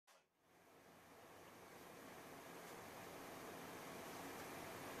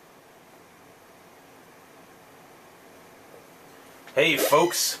Hey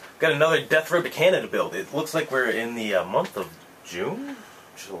folks, got another Death Road to Canada build. It looks like we're in the month of June?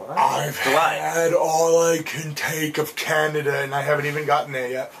 July? I've had all I can take of Canada and I haven't even gotten there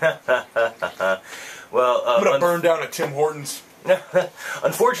yet. Well, I'm gonna burn down a Tim Hortons.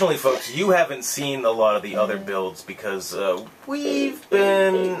 Unfortunately, folks, you haven't seen a lot of the other builds because we've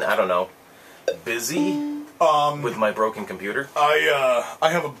been, I don't know, busy with my broken computer. I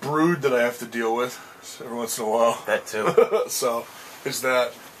have a brood that I have to deal with every once in a while. That too. So, it's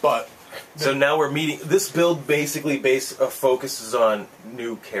that. But so now we're meeting. This build basically focuses on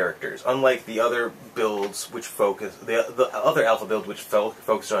new characters, unlike the other builds which focus the other alpha build which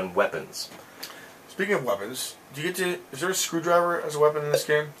focused on weapons. Speaking of weapons, do you get to? Is there a screwdriver as a weapon in this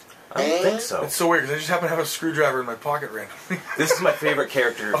game? I don't think so. It's so weird because I just happen to have a screwdriver in my pocket randomly. This is my favorite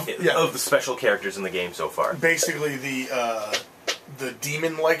character yeah. of the special characters in the game so far. Basically, the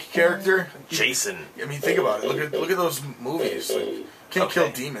demon-like character, Jason. I mean, think about it. Look at those movies. Like, can't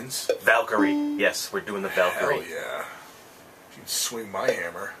kill demons. Valkyrie. Yes, we're doing the Valkyrie. Hell yeah! You can swing my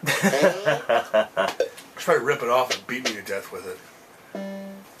hammer. Try to rip it off and beat me to death with it.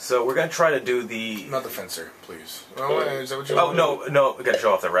 So we're gonna try to do the. Not the fencer, please. Oh, is that what you? Oh no! We gotta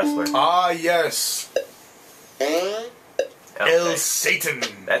show off the wrestler. Ah yes. Okay. El Satan.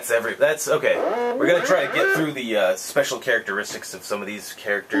 That's okay. We're gonna try to get through the special characteristics of some of these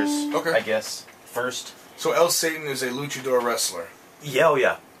characters. Okay. I guess first. So El Satan is a luchador wrestler. Yeah, oh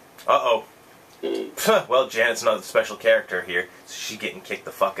yeah. Uh oh. Well, Janet's not the special character here, so she's getting kicked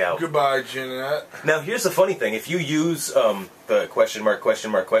the fuck out. Goodbye, Janet. Now, here's the funny thing: if you use the question mark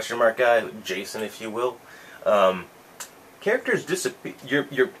guy, Jason, if you will, characters disappear.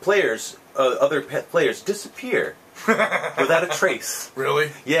 Your players, other players disappear without a trace. Really?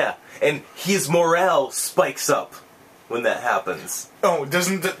 Yeah, and his morale spikes up when that happens. Oh,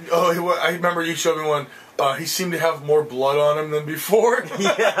 doesn't that, I remember you showed me one. He seemed to have more blood on him than before.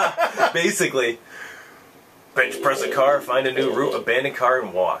 Yeah, basically. Bench press a car, find a new route, abandon car,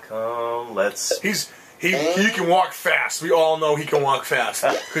 and walk. Oh, let's. He can walk fast. We all know he can walk fast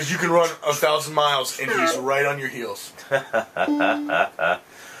because you can run 1,000 miles and he's right on your heels.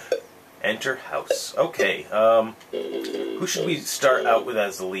 Enter house. Okay. Who should we start out with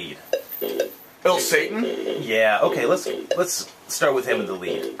as the lead? El Satan? Yeah. Okay. Let's start with him in the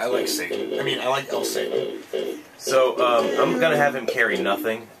lead. I like Satan. I mean, I like El Satan. So I'm gonna have him carry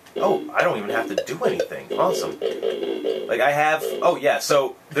nothing. Oh, I don't even have to do anything. Awesome. Like I have. Oh yeah.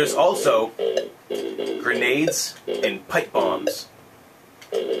 So there's also grenades and pipe bombs.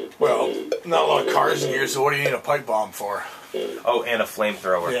 Well, not a lot of cars in here, so what do you need a pipe bomb for? Oh, and a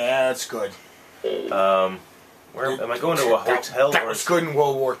flamethrower. Yeah, that's good. Where am I going to a hotel? That was good in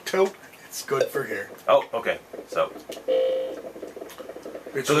World War II. It's good for here. Oh, okay. So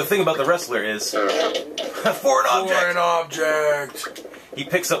the thing about the wrestler is foreign object. Foreign object. He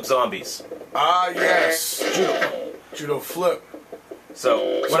picks up zombies. Ah, yes. Judo flip.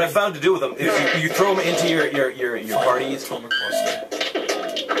 So what I found to do with them is you throw them into your parties.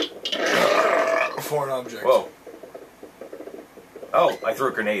 Foreign object. Whoa. Oh, I threw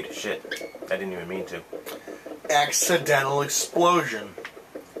a grenade. Shit. I didn't even mean to. Accidental explosion.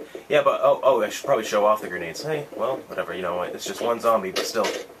 Yeah, but I should probably show off the grenades. Hey, well, whatever. You know what? It's just one zombie, but still.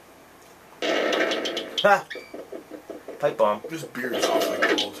 Ha! Pipe bomb. This beer is awfully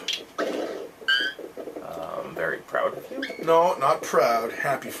cold. I'm very proud of you. No, not proud.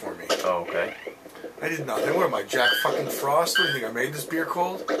 Happy for me. Oh, okay. I did nothing. What am I, Jack fucking Frost? What do you think? I made this beer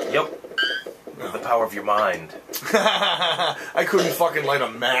cold? Yep. No. With the power of your mind. I couldn't fucking light a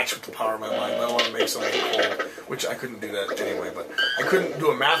match with the power of my mind. I want to make something cold, which I couldn't do that anyway. But I couldn't do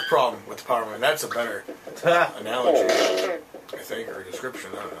a math problem with the power of my mind. That's a better analogy, I think, or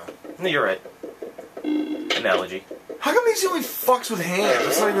description. I don't know. No, you're right. Analogy. How come he's the only fucks with hands?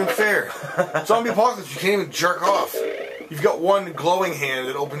 That's not even fair. Zombie apocalypse, you can't even jerk off. You've got one glowing hand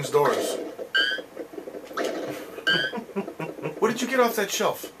that opens doors. What did you get off that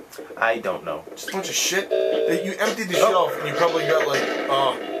shelf? I don't know. Just a bunch of shit. You emptied the shelf and you probably got like,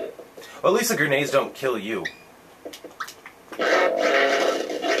 Well, at least the grenades don't kill you.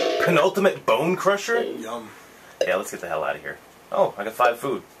 Penultimate bone crusher? Yum. Yeah, let's get the hell out of here. Oh, I got 5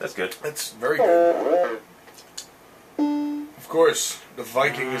 food. That's good. That's very good. Of course, the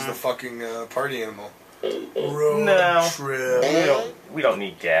Viking is the fucking party animal. Road trip. We don't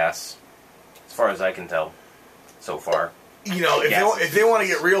need gas. As far as I can tell. So far. You know, if they want to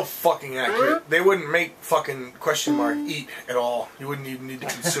get real fucking accurate, they wouldn't make fucking question mark eat at all. You wouldn't even need to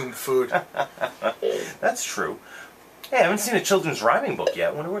consume food. That's true. Hey, I haven't seen a children's rhyming book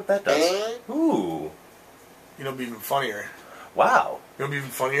yet. I wonder what that does. Ooh. You know, it'd be even funnier. Wow. You know, it'd be even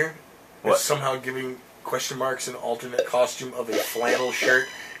funnier. What? It's somehow giving question marks an alternate costume of a flannel shirt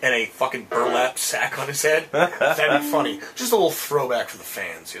and a fucking burlap sack on his head? That'd be funny. Just a little throwback for the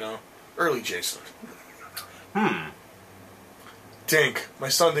fans, you know? Early Jason. Dink. My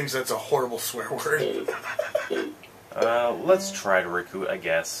son thinks that's a horrible swear word. Let's try to recruit, I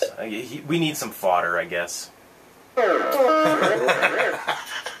guess. We need some fodder, I guess.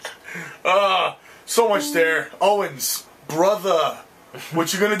 So much there. Owens, brother.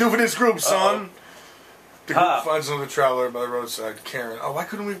 What you gonna do for this group, son? The group finds another traveler by the roadside. Karen. Oh, why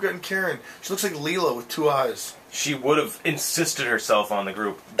couldn't we have gotten Karen? She looks like Leela with 2 eyes. She would have insisted herself on the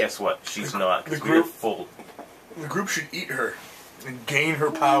group. Guess what? She's not. The The group- group full. The group should eat her and gain her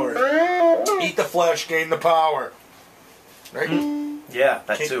power. Eat the flesh, gain the power. Right? Yeah,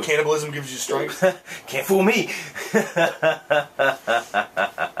 that too. Cannibalism gives you strength. Can't fool me.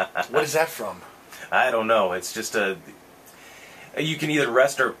 What is that from? I don't know. It's just a. You can either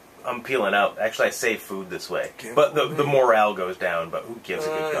rest or I'm peeling out. Actually, I save food this way, but the morale goes down. But who gives a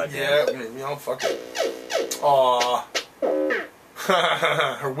good goddamn? Yeah, you know, fuck it. Aww.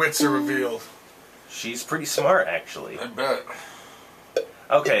 Her wits are revealed. She's pretty smart, actually. I bet.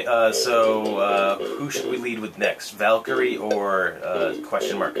 Okay, so who should we lead with next? Valkyrie or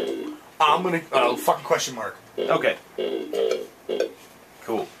question mark? I'm gonna fucking question mark. Okay.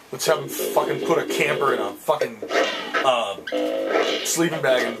 Cool. Let's have him fucking put a camper in a fucking sleeping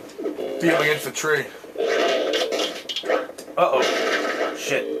bag and beat him against the tree. Uh-oh.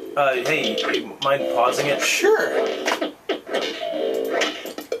 Shit. Hey, you mind pausing it? Sure.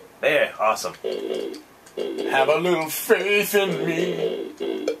 There, awesome. Have a little faith in me.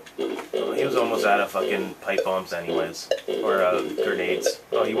 Oh, he was almost out of fucking pipe bombs anyways. Or grenades.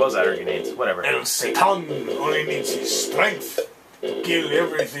 Oh, he was out of grenades. Whatever. El Satan only needs his strength to kill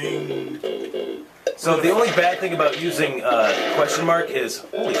everything. So the only bad thing about using question mark is,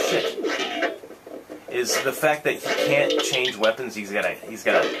 holy shit, is the fact that he can't change weapons. He's got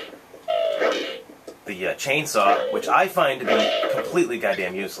the chainsaw, which I find to be completely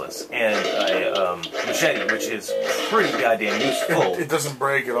goddamn useless, and a machete, which is pretty goddamn useful. It doesn't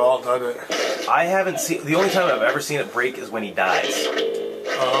break at all, does it? I haven't seen. The only time I've ever seen it break is when he dies,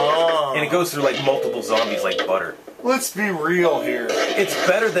 Oh. and it goes through like multiple zombies like butter. Let's be real here. It's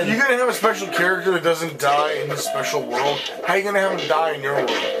better than. You're gonna have a special character that doesn't die in this special world. How are you gonna have him die in your world?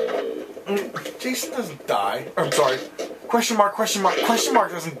 Jason doesn't die. I'm sorry. Question mark, question mark, question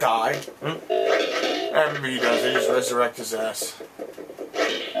mark doesn't die. Maybe he does. They just resurrect his ass.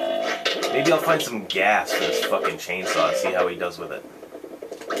 Maybe I'll find some gas for this fucking chainsaw, see how he does with it.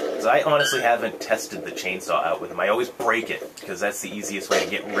 Because I honestly haven't tested the chainsaw out with him. I always break it, because that's the easiest way to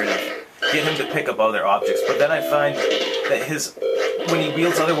get him to pick up other objects. But then I find that when he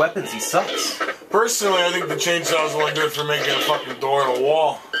wields other weapons, he sucks. Personally, I think the chainsaw is only good for making a fucking door in a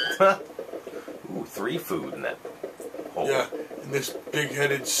wall. Ooh, 3 food in that hole. Yeah, and this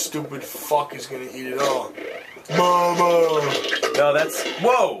big-headed, stupid fuck is gonna eat it all. Mama! No, that's...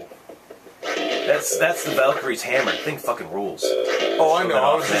 Whoa! That's the Valkyrie's hammer. Thing fucking rules. Oh, I know.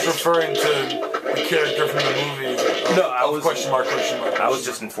 I was just referring to the character from the movie. No, I was... Question mark, question mark. I was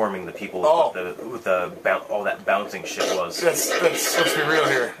just informing the people what all that bouncing shit was. Let's be real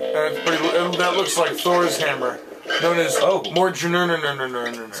here. That looks like Thor's hammer, known as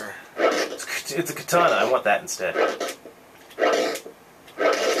Mordjnr. It's a katana. I want that instead.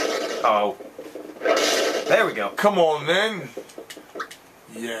 Oh. There we go. Come on, then.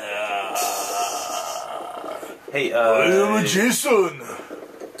 Yeah. Hey, Jason.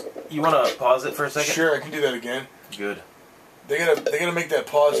 You want to pause it for a second? Sure, I can do that again. Good. They gotta make that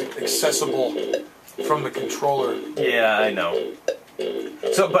pause accessible from the controller. Yeah, I know.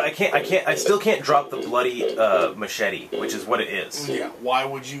 So, but I still can't drop the bloody machete, which is what it is. Yeah. Why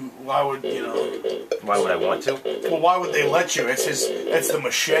would you know? Why would I want to? Well, why would they let you? It's the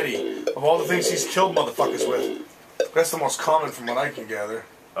machete. Of all the things he's killed motherfuckers with, that's the most common from what I can gather.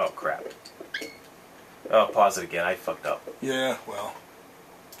 Oh, crap. Oh, pause it again. I fucked up. Yeah, well.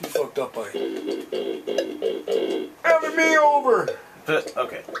 You fucked up by having me over!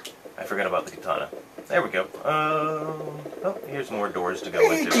 Okay. I forgot about the katana. There we go. Oh, here's more doors to go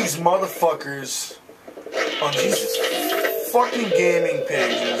I hate into. these motherfuckers on these fucking gaming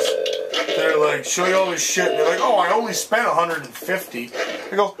pages. They're like, show you all this shit, and they're like, oh, I only spent $150.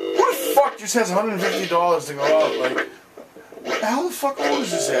 I go, who the fuck just has $150 to go out? Like, how the fuck old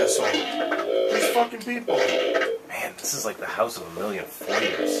is this asshole? These fucking people. Man, this is like the house of a million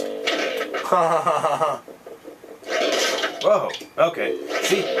failures. Whoa, okay.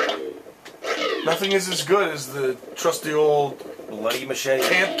 See? Nothing is as good as the trusty old Bloody machete.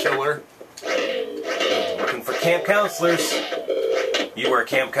 camp killer. Looking for camp counselors. You were a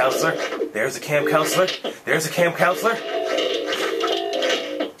camp counselor? There's a camp counselor. There's a camp counselor.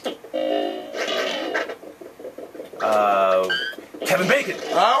 Kevin Bacon.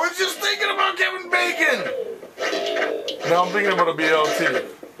 I was just thinking about Kevin Bacon. Now I'm thinking about a BLT.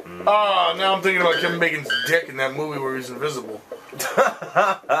 Ah, now I'm thinking about Kevin Bacon's dick in that movie where he's invisible.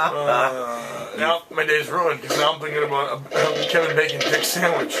 Now my day's ruined because now I'm thinking about a Kevin Bacon dick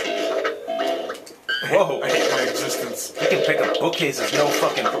sandwich. Whoa. I hate my existence. He can pick up bookcases, no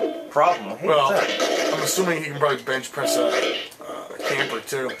fucking problem. Hey, Well, what's that? I'm assuming he can probably bench press a camper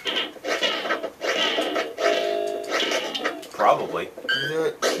too. Probably.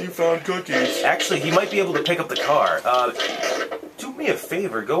 You found cookies. Actually, he might be able to pick up the car. Do me a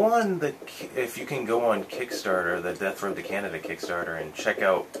favor, go on if you can go on Kickstarter, the Death Road to Canada Kickstarter, and check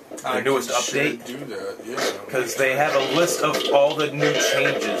out the newest update. Do that, yeah. Because they have a list of all the new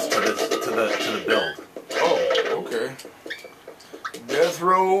changes to the build. Oh, okay. Death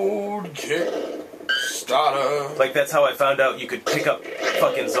Road Kickstarter. Like, that's how I found out you could pick up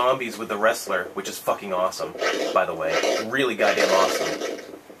fucking zombies with the wrestler, which is fucking awesome, by the way. Really goddamn awesome.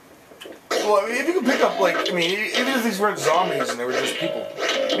 Well, I mean, if you could pick up, like, I mean, even if these weren't zombies and they were just people,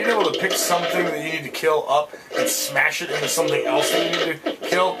 being able to pick something that you need to kill up and smash it into something else that you need to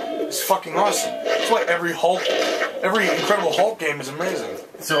kill is fucking awesome. That's why every Incredible Hulk game is amazing.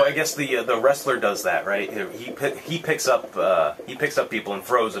 So I guess the wrestler does that, right? He picks up people and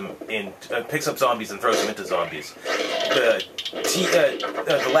throws them in, picks up zombies and throws them into zombies. The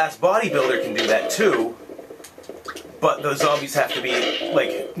last bodybuilder can do that too, but the zombies have to be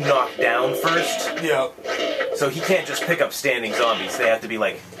like knocked down first. Yeah. So he can't just pick up standing zombies. They have to be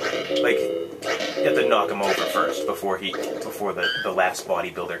like you have to knock them over first before the last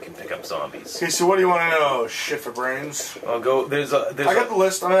bodybuilder can pick up zombies. Okay, so what do you want to know? Shit for brains. I'll go. I got the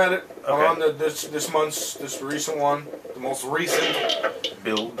list. I'm at it. Okay. I'm on this recent one, the most recent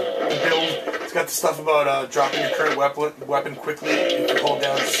build. build. It's got the stuff about dropping your current weapon quickly if you hold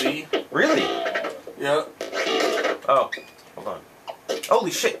down Z. Really? Yeah. Oh, hold on.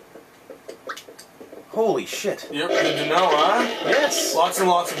 Holy shit. Holy shit. Yep, good to know, huh? Yes. Lots and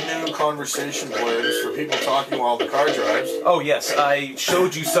lots of new conversation blurbs for people talking while the car drives. Oh yes, I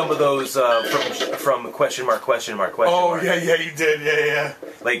showed you some of those from question mark. Oh yeah, you did, yeah.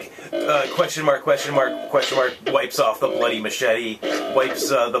 Like question mark wipes off the bloody machete, wipes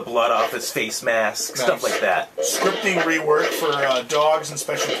the blood off his face mask, stuff like that. Scripting rework for dogs and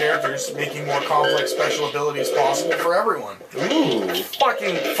special characters, making more complex special abilities possible for everyone. Ooh.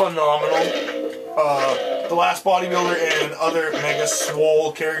 Fucking phenomenal. The last bodybuilder and other mega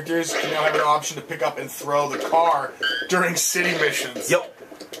swole characters can now have an option to pick up and throw the car during city missions. Yep.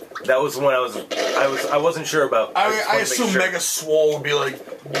 That was the one I wasn't sure about. I assume mega swole would be like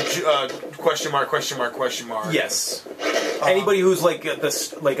question mark. Yes. Anybody who's like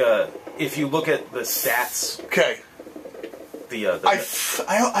this, if you look at the stats. Okay.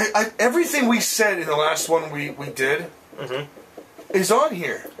 Everything we said in the last one we did. Mm-hmm. Is on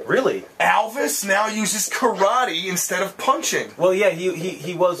here. Really? Alvis now uses karate instead of punching. Well, yeah,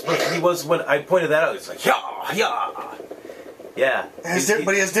 he was when I pointed that out. It's like yeah.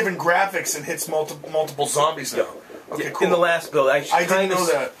 But he has different graphics and hits multiple zombies now. Okay, cool. In the last build, I didn't know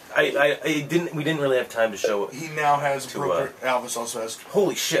that. We didn't really have time to show it. He now has Alvis also has.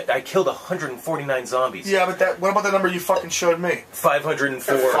 Holy shit! I killed 149 zombies. Yeah, but what about the number you fucking showed me?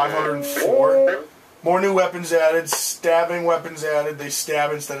 504. 504. More new weapons added, stabbing weapons added. They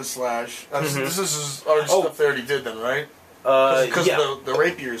stab instead of slash. This is our stuff they already did then, right? Because of the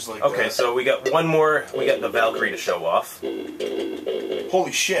rapiers like that. Okay, so we got one more. We got the Valkyrie to show off.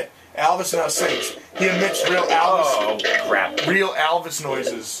 Holy shit. Alvis now sings. He emits real Alvis. Oh, crap. Real Alvis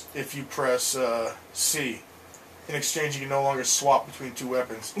noises if you press C. In exchange, you can no longer swap between two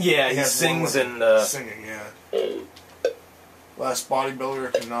weapons. Yeah, he sings and... Singing, yeah. Last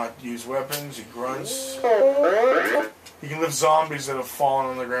bodybuilder cannot use weapons. He grunts. He can lift zombies that have fallen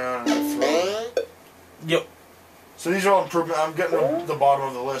on the ground and throw them. Yep. So these are all improvements. I'm getting to the bottom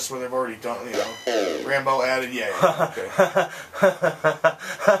of the list where they've already done, Rambo added, okay. I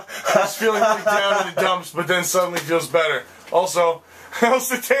was feeling really down in the dumps, but then suddenly feels better. Also, El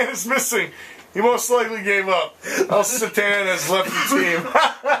Satan is missing. He most likely gave up. El Satan has left the team.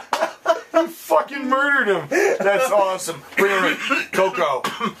 You fucking murdered him. That's awesome. Bring her in. Coco,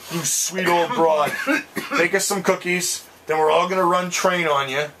 you sweet old broad. Make us some cookies. Then we're all gonna run train on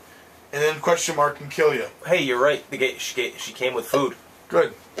you. And then question mark can kill you. Hey, you're right. She came with food.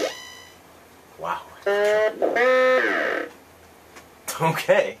 Good. Wow.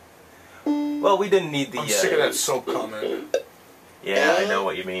 Okay. Well, we didn't need the... I'm sick of that soap comment. Yeah, I know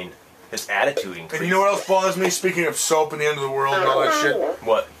what you mean. His attitude increased. And you know what else bothers me? Speaking of soap and the end of the world and all that shit.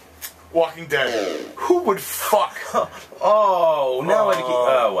 What? Walking Dead. Who would fuck? Oh, now I keep.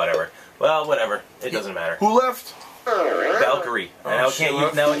 Oh, whatever. Well, whatever. It doesn't matter. Who left? Valkyrie. And now I can't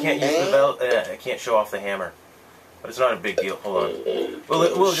use. Now I can't use the I can't show off the hammer. But it's not a big deal. Hold on.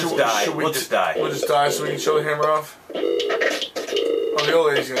 We'll just die. We'll just die. We'll just die so we can show the hammer off. Oh, the old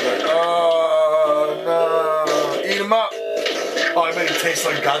lady's gonna be like, oh no, eat him up. Oh, I bet he tastes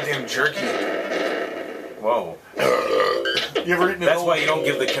like goddamn jerky. Whoa. You ever eaten? That's why you don't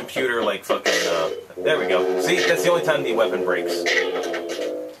give the computer like fucking. There we go. See, that's the only time the weapon breaks.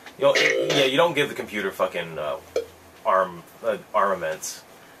 You don't give the computer fucking armaments.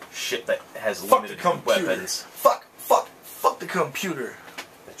 Shit that has limited weapons. Fuck the computer.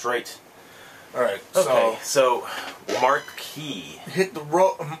 That's right. Alright, okay, so Marquis. Hit the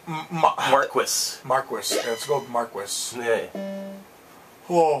road. Marquis. Marquis. Yeah, let's go with Marquis. Yeah.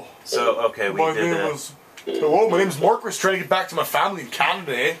 Whoa. So, okay, we did that. Hello, my name's Marquis, trying to get back to my family in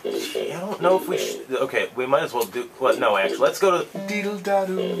Canada, eh? I don't know if we should. Okay, we might as well do. What? No, actually, let's go to.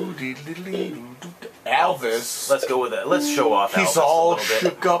 Elvis. Let's go with that. Let's show off Elvis. He's all a little bit.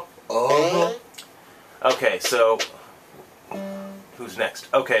 shook up. Okay, so. Who's next?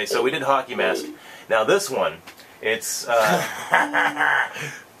 Okay, so we did Hockey Mask. Now this one, it's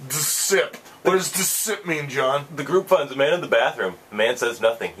Desip. What does desip mean, John? The group finds a man in the bathroom. The man says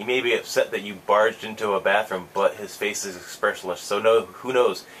nothing. He may be upset that you barged into a bathroom, but his face is expressionless. So who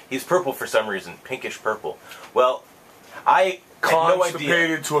knows? He's purple for some reason, pinkish purple. Well, I had no idea.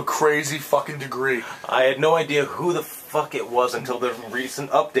 Constipated to a crazy fucking degree. I had no idea who the fuck it was until the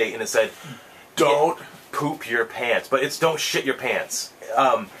recent update, and it said, "Don't poop your pants," but it's "don't shit your pants."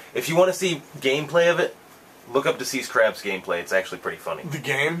 If you want to see gameplay of it, look up Deceased Crab's gameplay. It's actually pretty funny. The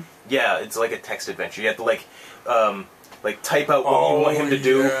game? Yeah, it's like a text adventure. You have to like type out what you want him to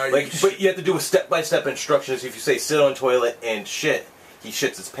do. Yeah, but you have to do a step-by-step instructions. If you say sit on toilet and shit, he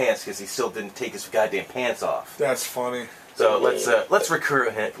shits his pants because he still didn't take his goddamn pants off. That's funny. So let's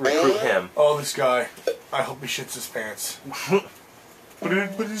recruit him. Oh, this guy. I hope he shits his pants.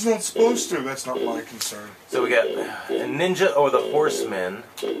 But he's not supposed to. That's not my concern. So we got a ninja or the horseman.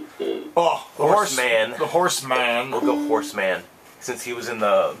 Oh, the horseman. The horseman. We'll go horseman, since he was in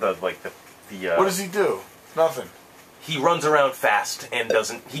the. What does he do? Nothing. He runs around fast and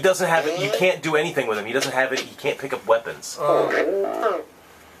doesn't. He doesn't have it. You can't do anything with him. He doesn't have it. He can't pick up weapons.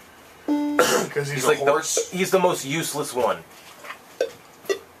 Because he's a horse. He's the most useless one.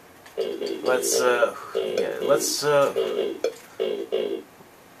 Let's lead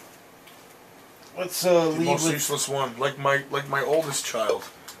the most with useless one, like my oldest child.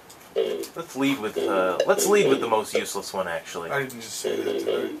 let's lead with the most useless one, actually. I didn't just say that,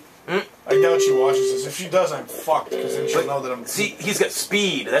 did I? I doubt she watches this. If she does, I'm fucked, because then she'll know that I'm... See, he's got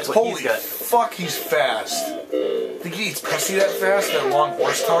speed. That's what Holy he's got. fuck, he's fast. Think he eats pussy that fast, that long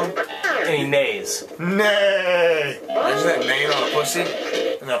horse tongue? And he neighs. Nay! Imagine that neighing on a pussy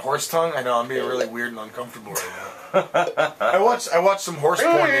and that horse tongue. I know, I'm being really weird and uncomfortable right now. I watched some horse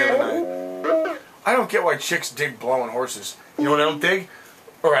porn the other night. I don't get why chicks dig blowing horses. You know what I don't dig?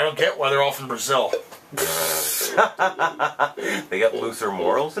 Or I don't get why they're all from Brazil. They got looser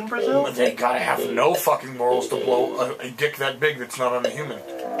morals in Brazil? They gotta have no fucking morals to blow a dick that big that's not on a human.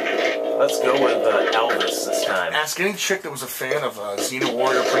 Let's go with Elvis this time. Ask any chick that was a fan of Xena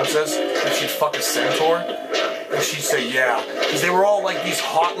Warrior Princess if she'd fuck a centaur, and she'd say yeah. Because they were all like these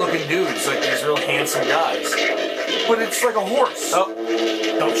hot-looking dudes, like these real handsome guys. But it's like a horse. Oh,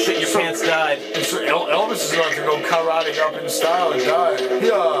 don't shit your pants died. So Elvis is about to go karating up in style and die.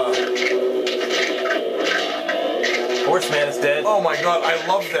 Yeah. Horseman is dead. Oh my god, I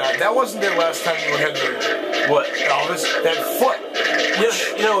love that. That wasn't there last time you had the... What? Elvis? That foot. Yeah,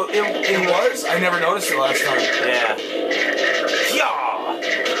 you know, it was? I never noticed it last time. Yeah. Yeah.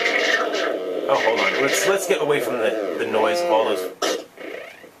 Oh, hold on. Let's get away from the noise of all those...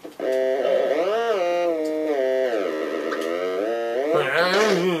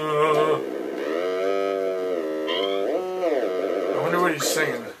 I wonder what he's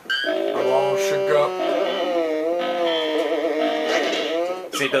singing. I'm all shook up.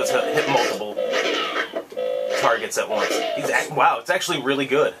 See, it does hit multiple targets at once. Wow, it's actually really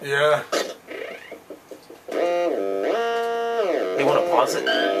good. Yeah. Hey, want to pause it?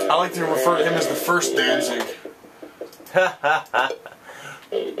 I like to refer to him as the first Danzig.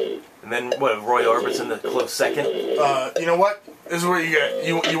 And then what? Roy Orbison, the close second. You know what? This is what you get.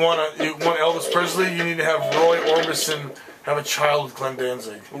 You want Elvis Presley? You need to have Roy Orbison have a child with Glenn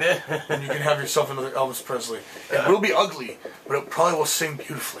Danzig, and you can have yourself another Elvis Presley. It will be ugly, but it probably will sing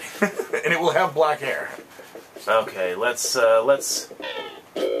beautifully, and it will have black hair. Okay, let's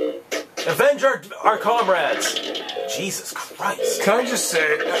avenge our comrades. Jesus Christ. Can I just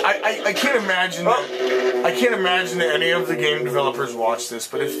say, I can't imagine that, I can't imagine that any of the game developers watch this,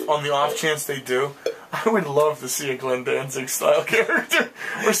 but if on the off chance they do, I would love to see a Glenn Danzig style character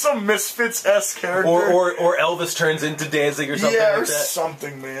or some Misfits-esque character, or Elvis turns into Danzig or something yeah, like or that.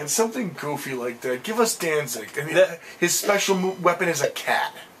 something, man, something goofy like that. Give us Danzig, and his special weapon is a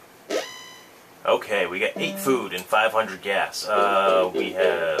cat. Okay, we got 8 food and 500 gas. We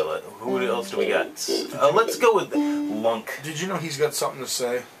have... Who else do we got? Let's go with Lunk. Did you know he's got something to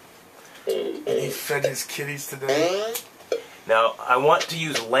say? And he fed his kitties today. Now, I want to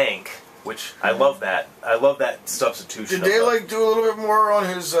use Lank, which I love that. I love that substitution. Did they like do a little bit more on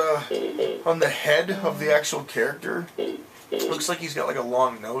his on the head of the actual character? Looks like he's got like a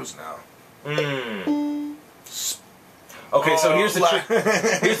long nose now. Okay, so here's the trick.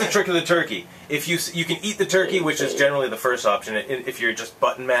 Here's the trick of the turkey. If you can eat the turkey, which is generally the first option. If you're just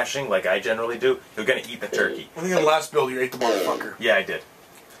button mashing, like I generally do, you're gonna eat the turkey. I think in the last build you ate the motherfucker. Yeah, I did.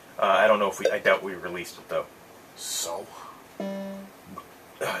 I don't know if I doubt we released it though. So,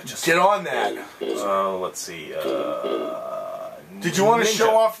 Just get on that. let's see. Did you want to Ninja.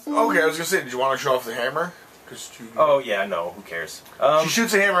 show off? Okay, I was gonna say, did you want to show off the hammer? Oh yeah, no, who cares? She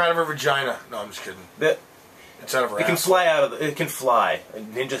shoots a hammer out of her vagina. No, I'm just kidding. It's out of her It can ass. fly out of. It can fly.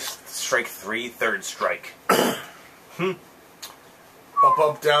 Ninja Strike 3, third strike. Up,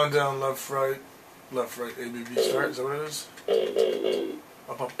 up, down, down, left, right, A, B, B, start. Is that what it is?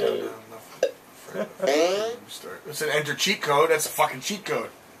 Up, up, down, down, left, right, A, B, start. It's an enter cheat code. That's a fucking cheat code.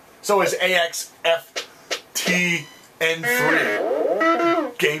 So is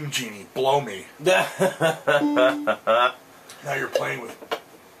AXFTN3. Game Genie, blow me. Now you're playing with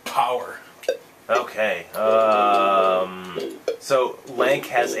power. Okay. So Lank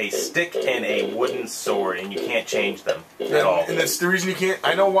has a stick and a wooden sword, and you can't change them at all. And that's the reason you can't.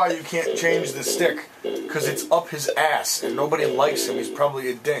 I know why you can't change the stick. Because it's up his ass, and nobody likes him. He's probably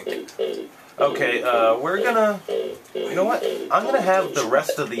a dink. Okay, we're gonna... You know what? I'm gonna have the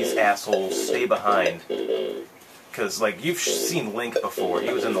rest of these assholes stay behind. Because, like, you've seen Link before.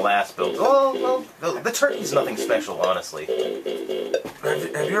 He was in the last build. Oh, well, the turkey's nothing special, honestly.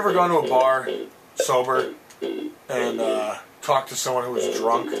 Have you ever gone to a bar, sober, and talked to someone who was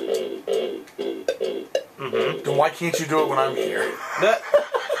drunk? Mm-hmm. Then why can't you do it when I'm here?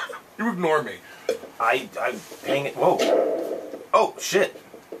 You ignore me. I'm paying it... Whoa. Oh, shit.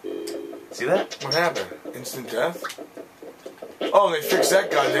 See that? What happened? Instant death? Oh, they fixed that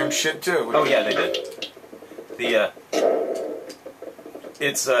goddamn shit, too. Oh, yeah, they did.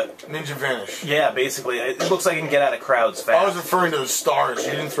 It's Ninja Vanish. yeah, basically, it looks like it can get out of crowds fast. I was referring to the stars.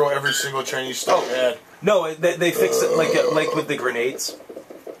 You didn't throw every single Chinese star you had. No, they fixed it like with the grenades.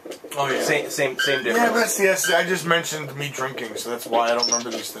 Oh yeah. Same difference. Yeah, but that's yes. I just mentioned me drinking, so that's why I don't remember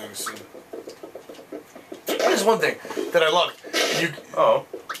these things. There's one thing that I love. Oh.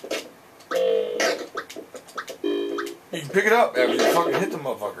 You can pick it up after you fucking hit the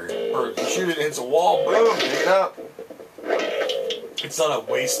motherfucker, or you shoot it, it hits a wall. Boom, pick it up. It's not a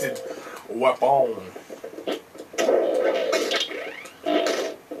wasted weapon.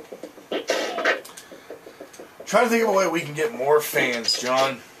 Trying to think of a way we can get more fans,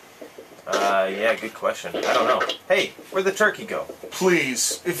 John. Yeah, good question. I don't know. Hey, where'd the turkey go?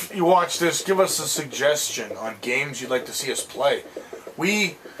 Please, if you watch this, give us a suggestion on games you'd like to see us play.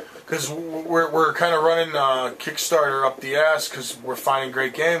 Because we're kind of running Kickstarter up the ass because we're finding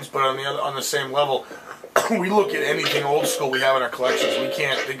great games, but on the same level, we look at anything old school we have in our collections. We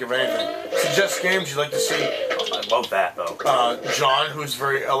can't think of anything. Suggest games you'd like to see. I love that though. John, who's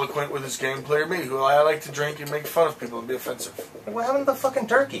very eloquent with his gameplay, or me, who I like to drink and make fun of people and be offensive. What happened to the fucking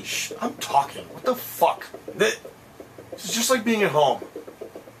turkey? Shh, I'm talking. What the fuck? The, It's just like being at home.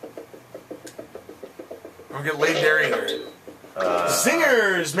 I don't get laid there either.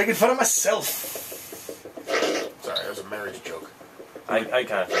 Zingers! Making fun of myself. Sorry, that was a marriage joke. I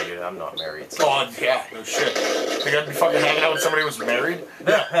kind of figured I'm not married. So. Oh, yeah, no shit. Think I'd be fucking hanging out with somebody who was married?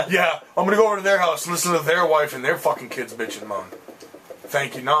 Yeah, I'm gonna go over to their house and listen to their wife and their fucking kids bitch and moan.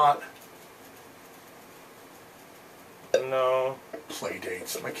 Thank you not. No. Play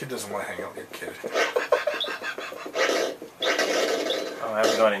dates. My kid doesn't want to hang out with your kid. Oh, I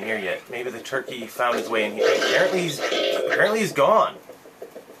haven't gone in here yet. Maybe the turkey found his way in here. Apparently he's gone.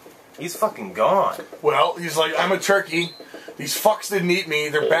 He's fucking gone. Well, he's like, I'm a turkey. These fucks didn't eat me.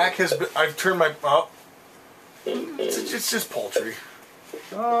 Their back has been... I've turned my... Oh. It's just poultry.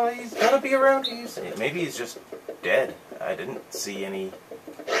 He's gotta be around. Maybe he's just dead. I didn't see any...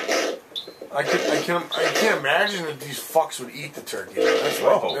 I can't imagine that these fucks would eat the turkey. That's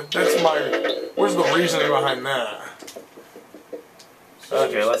my... Where's the reasoning behind that?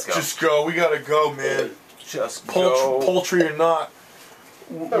 Okay, let's go. Just go. We gotta go, man. Just go. Poultry or not,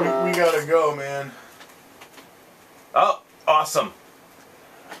 we gotta go, man. Oh, awesome.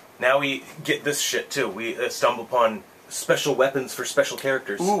 Now we get this shit too. We stumble upon special weapons for special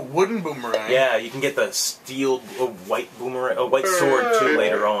characters. Ooh, wooden boomerang. Yeah, you can get the steel white boomerang, a white sword too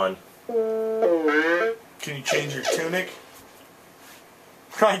later on. Can you change your tunic?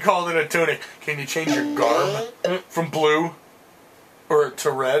 I called it a tunic. Can you change your garb from blue or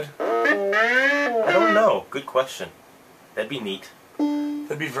to red? I don't know. Good question. That'd be neat.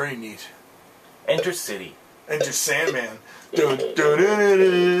 That'd be very neat. Enter City. Enter Sandman. You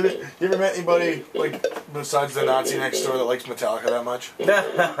ever met anybody, like, besides the Nazi next door that likes Metallica that much?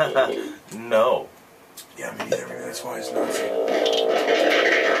 No. Yeah, me neither. Maybe that's why he's Nazi.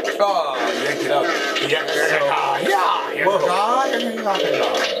 Oh, yank it up.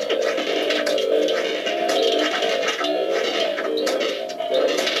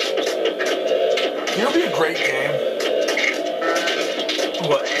 You know, it'd be a great game.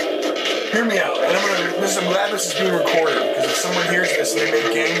 What? Hear me out. And I'm glad this is being recorded, because if someone hears this and they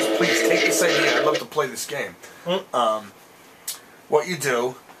make games, please take this idea. I'd love to play this game. What you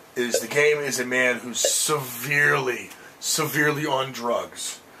do is the game is a man who's severely on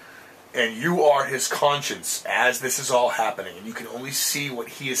drugs. And you are his conscience as this is all happening. And you can only see what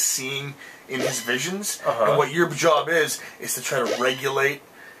he is seeing in his visions. And what your job is to try to regulate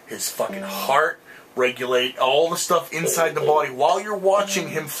his fucking heart, regulate all the stuff inside the body while you're watching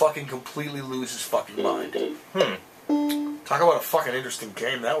him fucking completely lose his fucking mind. Talk about a fucking interesting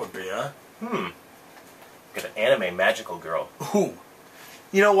game that would be, huh? Got an anime magical girl. Ooh.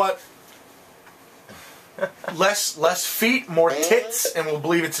 You know what? Less feet, more tits, and we'll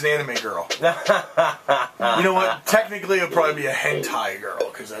believe it's an anime girl. You know what? Technically, it'll probably be a hentai girl,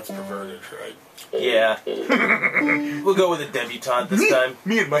 because that's perverted, right? Yeah. We'll go with a debutante this time.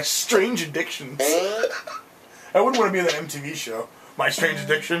 Me and my strange addictions. I wouldn't want to be in that MTV show. My Strange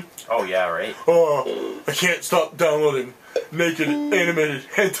Addiction. Oh, yeah, right? Oh, I can't stop downloading naked animated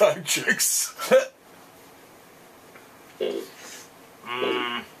hentai chicks.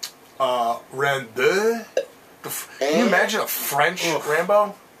 Rambo? Can you imagine a French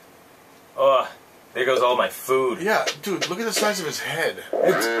Rambo? There goes all my food. Yeah, dude, look at the size of his head.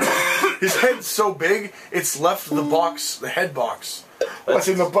 His head's so big, it's left the box, the head box. What's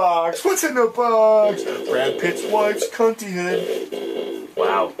in the box? What's in the box? Brad Pitt's wife's cunty head.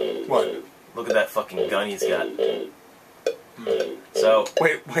 Wow. What? Look at that fucking gun he's got. So...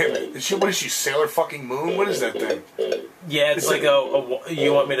 Wait a minute. What is she, Sailor fucking Moon? What is that thing? Yeah, it's like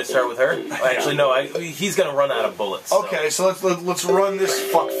you want me to start with her? Actually, no, he's gonna run out of bullets. So. Okay, so let's run this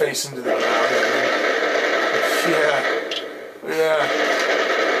fuckface into the ground. Yeah.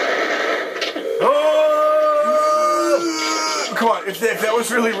 Oh! Come on, if that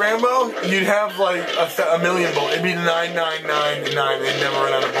was really Rambo, you'd have like a million bullets. It'd be 999. They'd never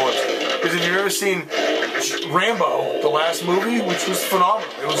run out of bullets. Because if you've ever seen Rambo, the last movie, which was phenomenal,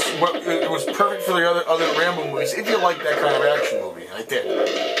 it was perfect for the other Rambo movies. If you like that kind of action movie, I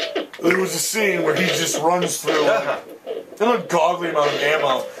did. There was a scene where he just runs through an ungodly amount of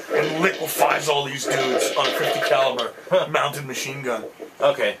ammo and liquefies all these dudes on a .50 caliber mounted machine gun.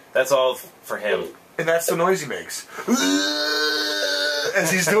 Okay, that's all for him. And that's the noise he makes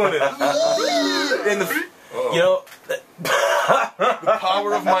as he's doing it. You know, the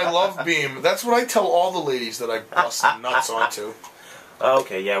power of my love beam. That's what I tell all the ladies that I bust nuts onto.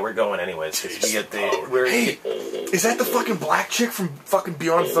 Okay, yeah, we're going anyways. Cause we get Hey, is that the fucking black chick from fucking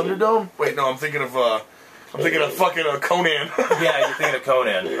Beyond Thunderdome? Wait, no, I'm thinking of fucking Conan. Yeah, you're thinking of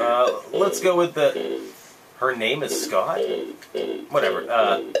Conan. Let's go with her name is Scott? Whatever.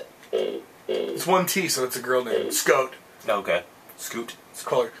 It's one T, so it's a girl name. Scout. Okay. Scoot. Let's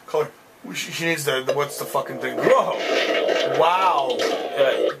call her. She needs what's the fucking thing? Whoa! Wow.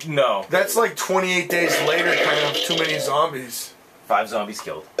 No. That's like 28 days later, kind of too many zombies. 5 zombies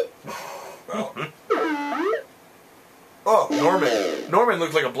killed. Well. Oh, Norman. Norman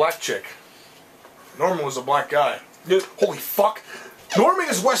looked like a black chick. Norman was a black guy. Dude. Holy fuck. Norman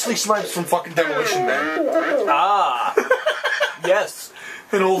is Wesley Snipes from fucking Demolition Man. Ah! Yes.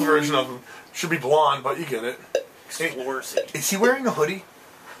 An old version of him. Should be blonde, but you get it. Is he wearing a hoodie?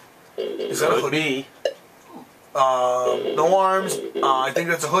 Is that a hoodie? No arms. I think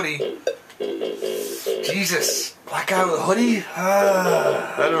that's a hoodie. Jesus. Black guy with a hoodie?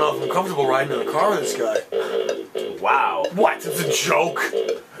 I don't know if I'm comfortable riding in a car with this guy. Wow. What? It's a joke?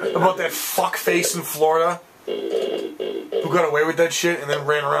 About that fuckface in Florida? Who got away with that shit and then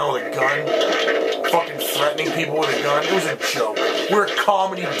ran around with a gun? Fucking threatening people with a gun? It was a joke. We're a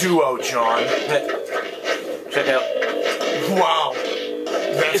comedy duo, John. Check out. Wow.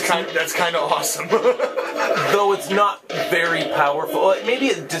 That's kind of awesome. Though it's not very powerful. Maybe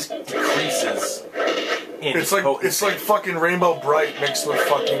it just decreases in It's like potency. fucking Rainbow Bright mixed with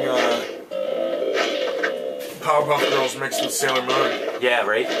fucking Powerpuff Girls mixed with Sailor Moon. Yeah,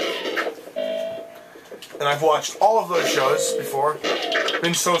 right? And I've watched all of those shows before.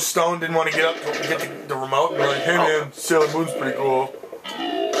 Been so stoned, didn't want to get up to get the remote and be like, hey man, Sailor Moon's pretty cool.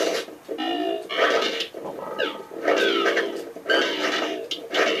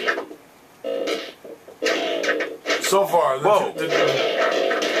 So far, Whoa.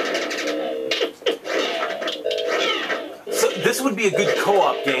 So this would be a good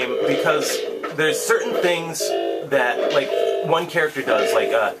co-op game because there's certain things that like one character does,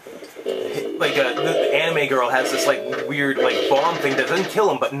 the anime girl has this like weird like bomb thing that doesn't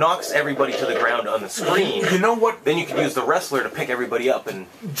kill him but knocks everybody to the ground on the screen. You know what? Then you could use the wrestler to pick everybody up and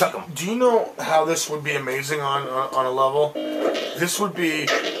chuck them. Do you know how this would be amazing on a level? This would be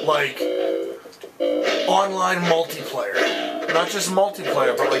like online multiplayer. Not just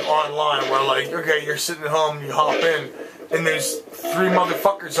multiplayer, but like online where like, okay, you're sitting at home, you hop in, and there's 3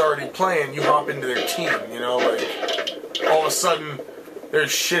 motherfuckers already playing, you hop into their team, you know, like all of a sudden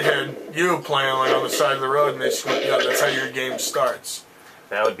there's shithead you playing like on the side of the road and they scoop you up. That's how your game starts.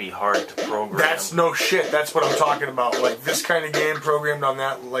 That would be hard to program. That's no shit. That's what I'm talking about. Like this kind of game programmed on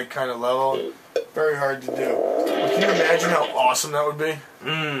that like kind of level, very hard to do. But can you imagine how awesome that would be?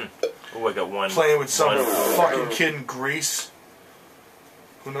 Oh, I got one. Playing with some one- fucking kid in Greece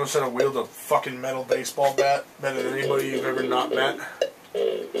who knows how to wield a fucking metal baseball bat better than anybody you've ever not met.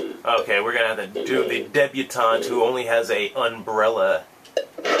 Okay, we're gonna have to do the debutante who only has a umbrella.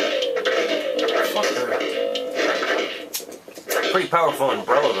 Fuck her. Pretty powerful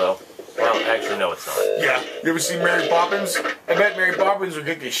umbrella though. Well, actually, no, it's not. Yeah. You ever seen Mary Poppins? I bet Mary Poppins would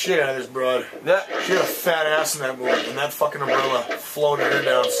kick the shit out of this broad. Yeah. She had a fat ass in that movie, and that fucking umbrella floated her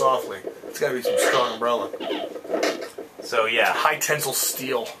down softly. It's gotta be some strong umbrella. So yeah, High tensile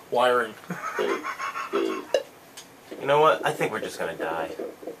steel wiring. you know what? I think we're just gonna die.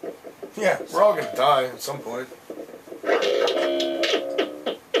 Yeah, we're all gonna die at some point.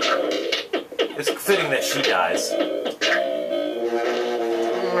 It's fitting that she dies.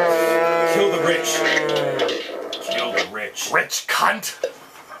 Kill the rich. Kill the rich. Rich cunt!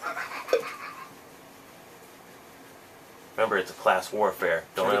 Remember, it's a class warfare.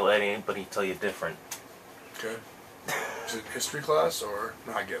 Don't let anybody tell you different. Okay. Is it history class or...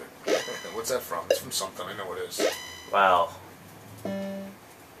 No, I get it. What's that from? It's from something. I know it is. Wow.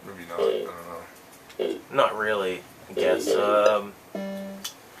 Maybe not. I don't know. Not really, I guess.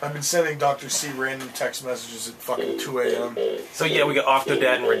 I've been sending Dr. C random text messages at fucking 2 a.m. So yeah, we got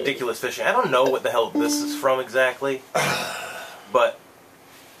Octodad and Ridiculous Fishing. I don't know what the hell this is from exactly. But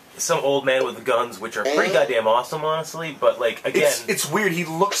some old man with guns, which are pretty goddamn awesome, honestly. But like, again... It's weird. He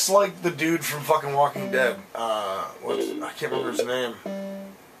looks like the dude from fucking Walking Dead. I can't remember his name.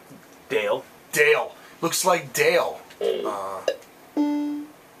 Dale. Dale. Looks like Dale. From The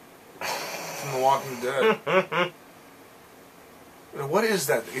Walking Dead. What is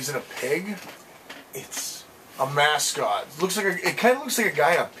that? Is it a pig? It's a mascot. It kind of looks like a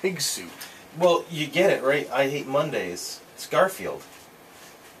guy in a pig suit. Well, you get it, right? I Hate Mondays. It's Garfield.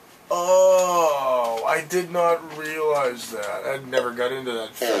 Oh, I did not realize that. I never got into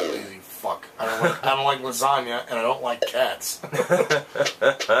that fat lazy fuck. I don't like lasagna, and I don't like cats.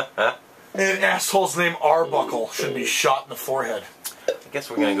 And an asshole's name Arbuckle should be shot in the forehead I guess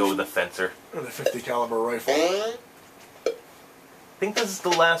we're gonna go with the Fencer. with a 50 caliber rifle. I think this is the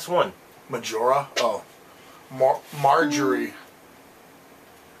last one. Majora? Oh. Marjorie.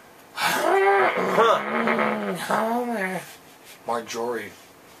 Marjorie.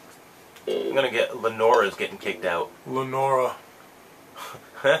 I'm gonna get Lenora's getting kicked out. Lenora.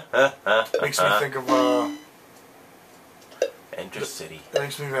 Makes me think of, Enter City. It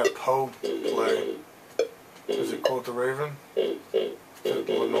makes me think of that Poe play. Is it Quote the Raven? Is it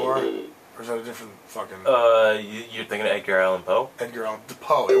Lenora? Or is that a different fucking... You're thinking of Edgar Allan Poe? Edgar Allan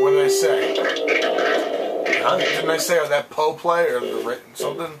Poe. What did I say? Huh? Didn't I say that Poe play or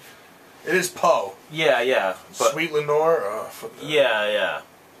something? It is Poe. Yeah, but... Sweet Lenore? Yeah.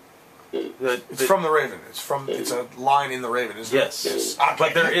 It's from the Raven. It's a line in the Raven, isn't it? Yes. Okay.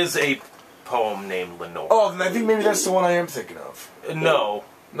 But there is a poem named Lenore. Oh, then I think maybe that's the one I am thinking of. No.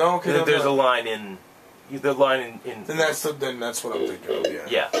 No, okay. There's a line in... The line in... Then that's what I'm thinking of, yeah.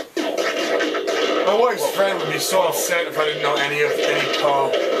 Yeah. My wife's friend would be so upset if I didn't know any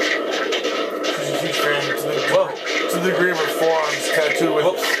Poe. She's a huge fan to the degree of her forearms tattooed with...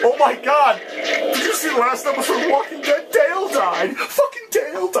 Oh my god! Did you see the last episode of Walking Dead? Dale died! Fucking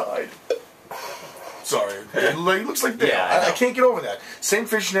Dale died! Sorry. He looks like Dale. Yeah, I can't get over that. Same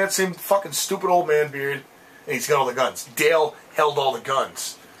fishnet, same fucking stupid old man beard, and he's got all the guns. Dale held all the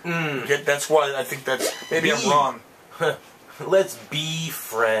guns. That's why I think that's... Maybe I'm wrong. Let's be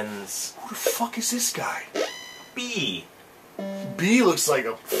friends. Who the fuck is this guy? B. B looks like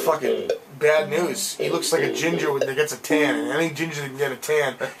a fucking bad news. He looks like a ginger that gets a tan, and any ginger that can get a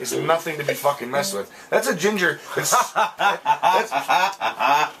tan is nothing to be fucking messed with. That's a ginger that's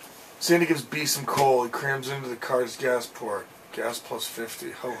Sandy gives B some coal. He crams into the car's gas port. Gas plus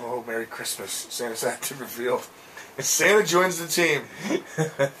 50. Ho ho ho, Merry Christmas. Santa's active revealed. Santa joins the team.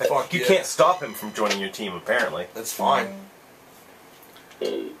 Fuck You yeah. can't stop him from joining your team, apparently. That's fine.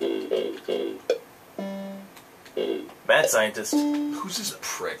 Mad scientist. Who's this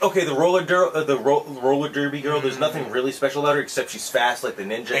prick? Okay, the roller derby girl. There's nothing really special about her except she's fast like the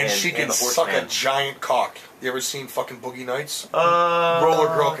ninja And she can the suck horseman. a giant cock. You ever seen fucking Boogie Nights? Uh, Roller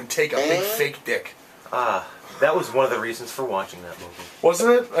girl can take a big fake dick. That was one of the reasons for watching that movie. Wasn't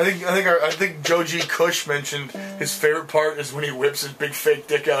it? I think Joe G. Cush mentioned his favorite part is when he whips his big fake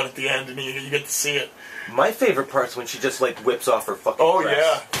dick out at the end, and you get to see it. My favorite part's when she just like whips off her fucking Oh dress.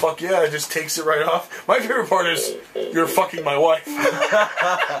 yeah, fuck yeah! It just takes it right off. My favorite part is you're fucking my wife.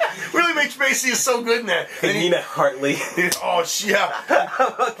 Really makes Macy is so good in that. And Nina Hartley. Oh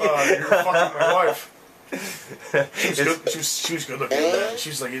yeah, you're fucking my wife. She was good. She was good looking. Man. She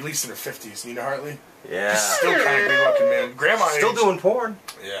was like at least in her 50s. Nina Hartley. Yeah. She's still kind of good looking, man. Grandma Still age. doing porn.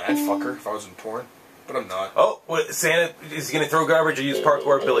 Yeah, I'd fuck her if I was in porn, but I'm not. Oh, what, Santa, is he going to throw garbage or use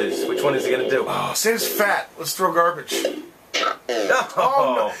parkour abilities? Which one is he going to do? Oh, Santa's fat. Let's throw garbage. Oh,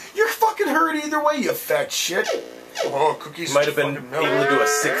 Oh no, you're fucking hurt either way, you fat shit. Oh, cookies. Might have been fucking able milk. to do a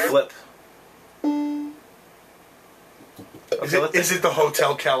sick flip. Is it the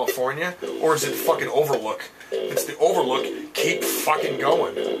Hotel California or is it fucking Overlook? It's the Overlook. Keep fucking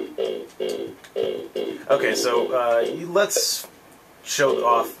going. Okay, so let's show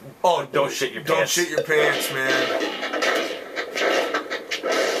off. Oh, Don't shit your Don't pants. shit your pants, man.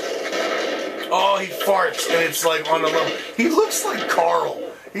 Oh, he farts and it's like on the level. He looks like Carl.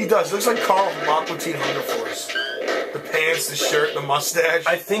 He does. He looks like Carl from Aqua Teen Hunger Force. The pants, the shirt, the mustache.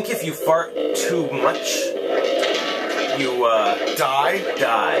 I think if you fart too much, you Die.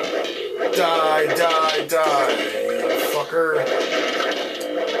 die. Die, die, die, you fucker.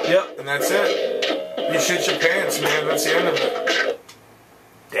 Yep. And that's it. You shit your pants, man. That's the end of it.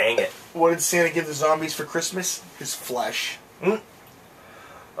 Dang it. What did Santa give the zombies for Christmas? His flesh.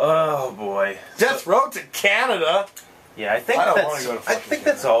 Oh boy. Death Road to Canada. Yeah, I think I don't that's. wanna go to I fucking think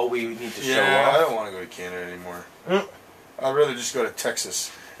that's Canada. all we need to show Yeah, I off. don't want to go to Canada anymore. I'd rather just go to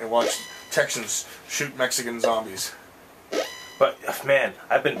Texas and watch Texans shoot Mexican zombies. But man,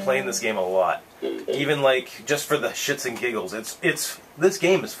 I've been playing this game a lot. Even like just for the shits and giggles. It's this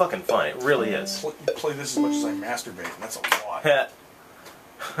game is fucking fun. It really is. Play this as much as I masturbate, and that's a lot.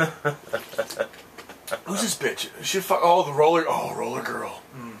 Who's this bitch? She the roller. Oh, roller girl.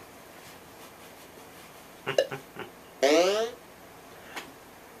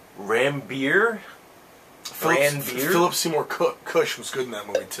 Rambeer? Philip Seymour Cush was good in that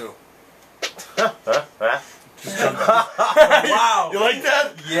movie too. Wow. You like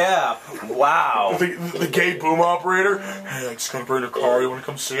that? Yeah. Wow. The gay boom operator. Hey, I just gonna bring a car. You want to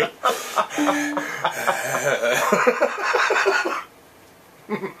come see it?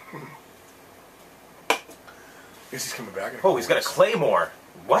 Guess he's coming back. Oh, he's got a claymore.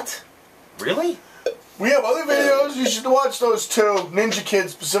 What? Really? We have other videos. You should watch those too. Ninja Kid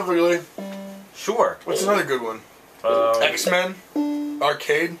specifically. Sure. What's another good one? X-Men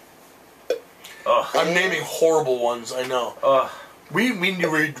Arcade. I'm naming horrible ones. I know. We need to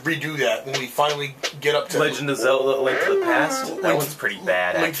redo that when we finally get up to Legend of Zelda: Link to the Past. That one's pretty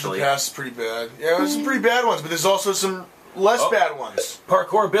bad, Link actually. to the Past is pretty bad. Yeah, there's some pretty bad ones, but there's also some less bad ones.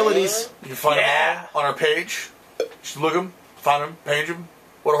 Parkour abilities. You can find them all on our page. You should look them, find them, page them.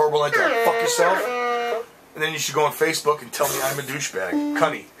 What a horrible night to fuck yourself. And then you should go on Facebook and tell me I'm a douchebag.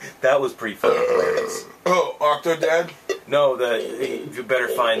 Cunny. That was pretty fucking hilarious. Oh, Octodad? No, you better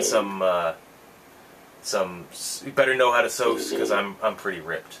find some. You better know how to sew because I'm pretty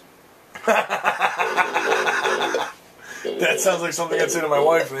ripped. That sounds like something I'd say to my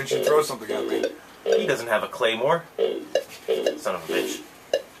wife, and then she'd throw something at me. He doesn't have a claymore. Son of a bitch.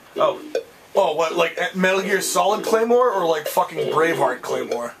 Oh, what, like Metal Gear Solid Claymore, or like fucking Braveheart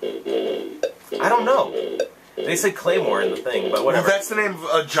Claymore? I don't know. They say claymore in the thing, but whatever. Well, that's the name of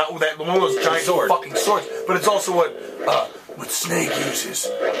one of those giant fucking swords. But it's also what Snake uses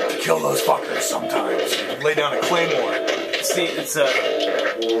to kill those fuckers sometimes. Lay down a claymore. See, it's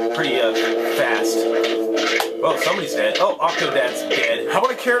pretty fast. Oh, somebody's dead. Oh, Octodad's dead. How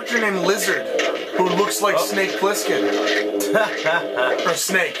about a character named Lizard, who looks like Snake Plissken. Or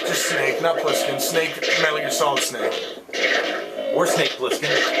Snake, just Snake, not Plissken. Snake, Metal Gear Solid Snake. Or Snake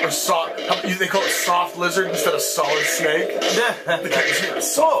Plissken. Or soft, they call it soft lizard instead of solid snake.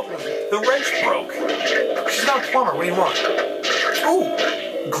 So, the wrench broke. She's not a plumber, what do you want?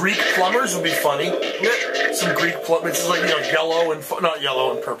 Ooh, Greek plumbers would be funny. Some Greek plumbers, it's like, yellow and, not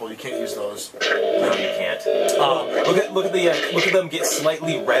yellow and purple, you can't use those. No, you can't. Look at them get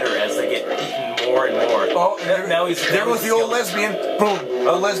slightly redder as they get eaten more and more. Oh, and now he's there goes the old lesbian. Boom,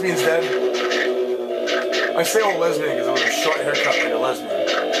 old lesbian's dead. I say old lesbian because it was a short haircut like a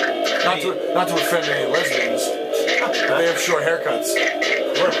lesbian. Not to offend any lesbians. They have short haircuts.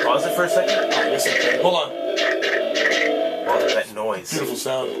 You want to pause it for a second? Oh, yes, I can. Hold on. Oh, that noise. Beautiful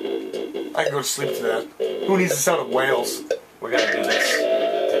sound. I can go to sleep to that. Who needs the sound of whales? We're gonna do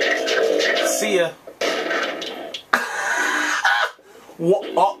this. See ya.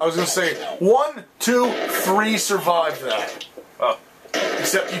 Oh, I was gonna say 1, 2, 3 survived that. Oh.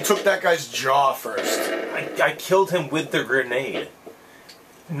 Except you took that guy's jaw first. I killed him with the grenade.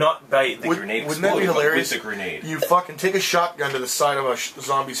 Not by the grenade. Wouldn't that be hilarious? With the grenade. You fucking take a shotgun to the side of a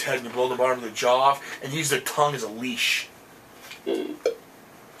zombie's head and you blow the bottom of the jaw off and use their tongue as a leash.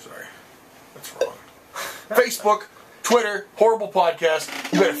 Sorry. That's wrong. Facebook, Twitter, Horrible Podcast.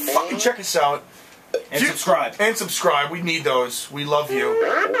 You better fucking check us out. And subscribe. And subscribe. We need those. We love you.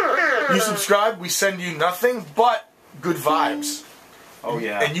 You subscribe, we send you nothing but good vibes. Oh,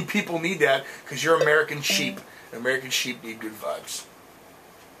 yeah. And you people need that because you're American sheep. And American sheep need good vibes.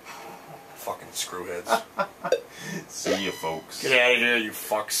 Fucking screwheads. See you, folks. Get out of here, you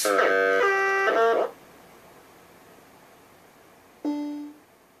fucks.